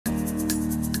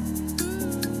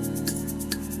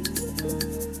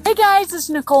guys, this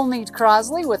is Nichole Nead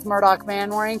Crossley with Murdock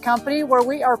Manwaring Company, where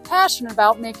we are passionate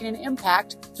about making an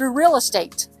impact through real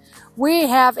estate. We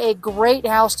have a great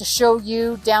house to show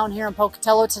you down here in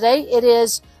Pocatello today. It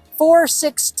is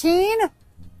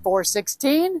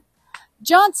 416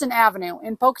 Johnson Avenue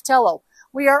in Pocatello.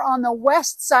 We are on the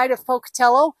west side of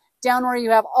Pocatello, down where you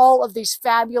have all of these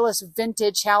fabulous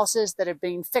vintage houses that are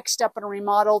being fixed up and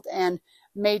remodeled and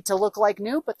made to look like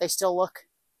new, but they still look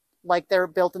like they're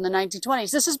built in the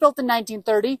 1920s. This is built in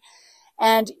 1930,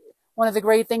 and one of the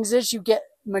great things is you get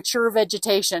mature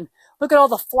vegetation. Look at all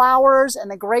the flowers and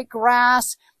the great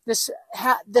grass. This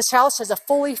house has a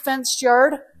fully fenced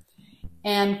yard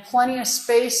and plenty of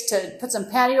space to put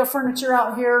some patio furniture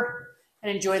out here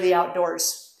and enjoy the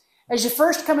outdoors. As you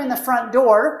first come in the front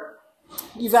door,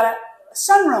 you've got a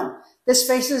sunroom. This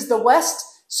faces the west,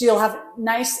 so you'll have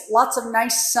lots of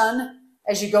nice sun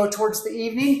as you go towards the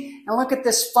evening. And look at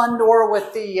this fun door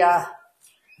with the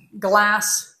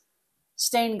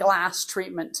stained glass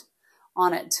treatment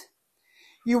on it.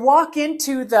 You walk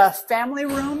into the family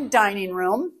room, dining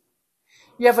room.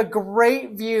 You have a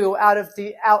great view out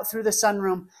through the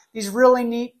sunroom. These really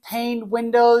neat paned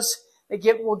windows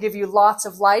will give you lots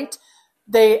of light.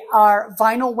 They are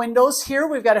vinyl windows here.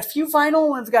 We've got a few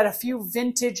vinyl and we've got a few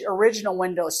vintage original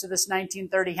windows to this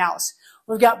 1930 house.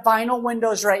 We've got vinyl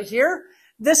windows right here.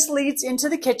 This leads into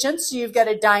the kitchen, so you've got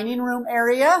a dining room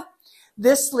area.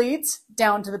 This leads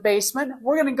down to the basement.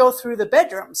 We're going to go through the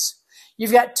bedrooms.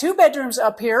 You've got two bedrooms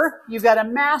up here. You've got a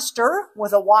master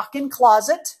with a walk-in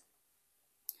closet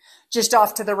just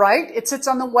off to the right. It sits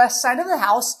on the west side of the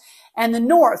house and the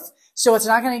north, so it's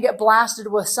not going to get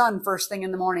blasted with sun first thing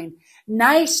in the morning.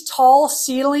 Nice tall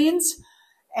ceilings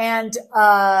and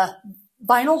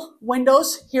vinyl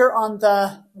windows here on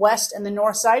the west and the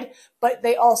north side, but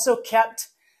they also kept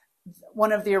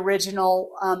one of the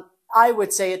original, I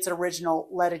would say it's original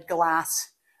leaded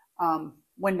glass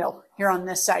window here on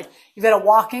this side. You've got a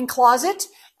walk-in closet,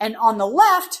 and on the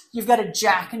left, you've got a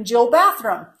Jack and Jill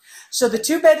bathroom. So the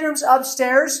two bedrooms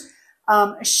upstairs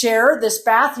share this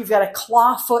bath. You've got a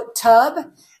clawfoot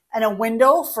tub and a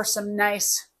window for some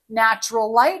nice natural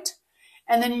light.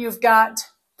 And then you've got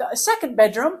the second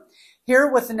bedroom here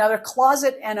with another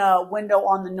closet and a window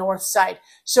on the north side.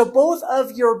 So both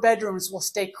of your bedrooms will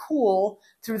stay cool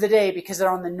through the day because they're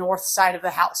on the north side of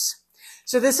the house.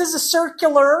 So this is a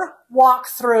circular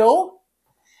walk-through.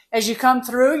 As you come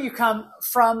through, you come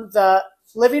from the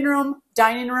living room,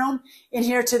 dining room, in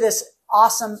here to this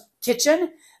awesome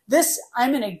kitchen. This,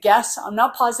 I'm going to guess, I'm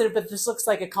not positive, but this looks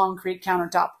like a concrete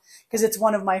countertop because it's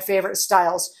one of my favorite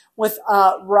styles with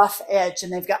a rough edge.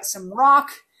 And they've got some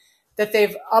rock that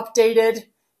they've updated.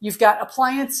 You've got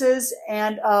appliances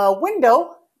and a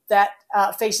window that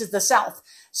faces the south.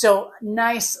 So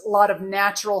nice lot of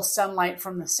natural sunlight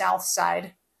from the south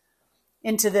side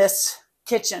into this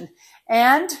kitchen.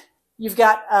 And you've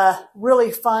got a really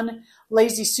fun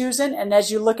Lazy Susan. And as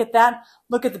you look at that,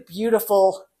 look at the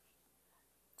beautiful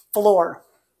floor.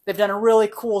 They've done a really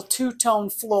cool two-tone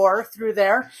floor through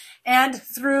there. And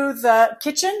through the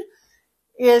kitchen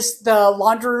is the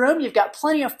laundry room. You've got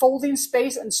plenty of folding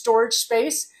space and storage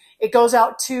space. It goes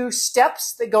out to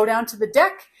steps that go down to the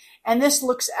deck. And this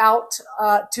looks out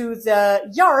to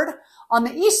the yard on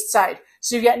the east side.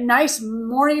 So you get nice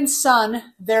morning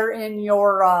sun there in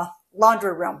your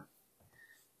laundry room.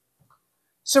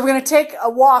 So we're going to take a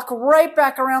walk right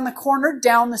back around the corner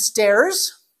down the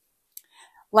stairs.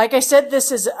 Like I said,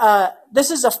 this is a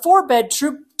 4-bed,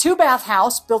 2-bath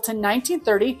house built in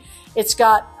 1930. It's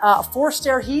got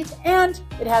 4-stair heat and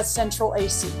it has central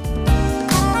AC.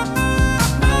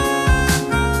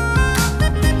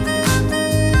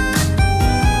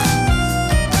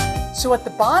 So at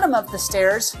the bottom of the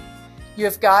stairs,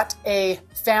 you've got a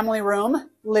family room,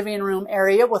 living room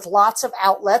area with lots of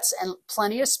outlets and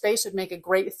plenty of space. Would make a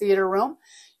great theater room.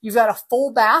 You've got a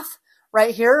full bath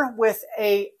right here with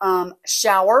a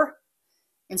shower.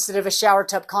 Instead of a shower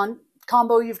tub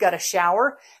combo, you've got a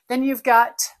shower. Then you've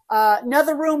got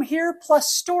another room here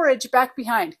plus storage back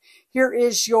behind. Here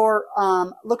is your,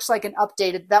 looks like an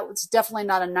updated, that was definitely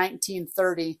not a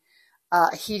 1930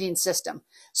 heating system.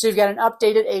 So you've got an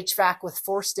updated HVAC with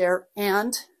forced air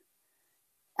and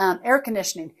air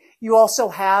conditioning. You also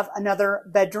have another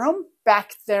bedroom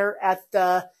back there at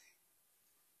the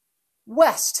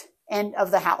west end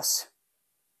of the house.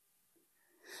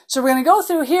 So we're going to go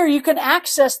through here. You can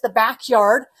access the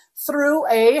backyard through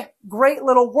a great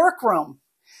little workroom.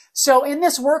 So in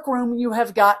this workroom, you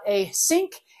have got a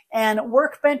sink and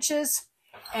workbenches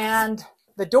and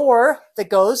the door that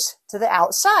goes to the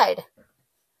outside.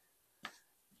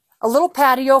 A little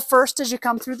patio first as you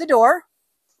come through the door.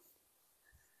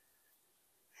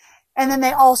 And then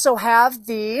they also have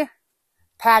the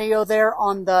patio there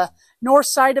on the north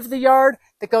side of the yard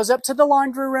that goes up to the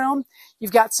laundry room.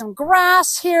 You've got some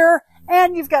grass here,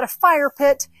 and you've got a fire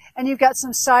pit, and you've got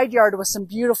some side yard with some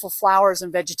beautiful flowers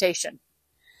and vegetation.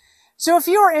 So if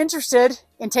you are interested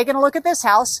in taking a look at this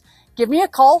house, give me a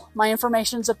call. My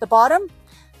information's at the bottom.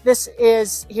 This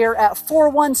is here at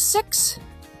 416,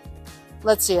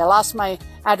 let's see, I lost my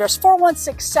address,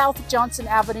 416 South Johnson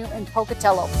Avenue in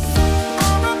Pocatello.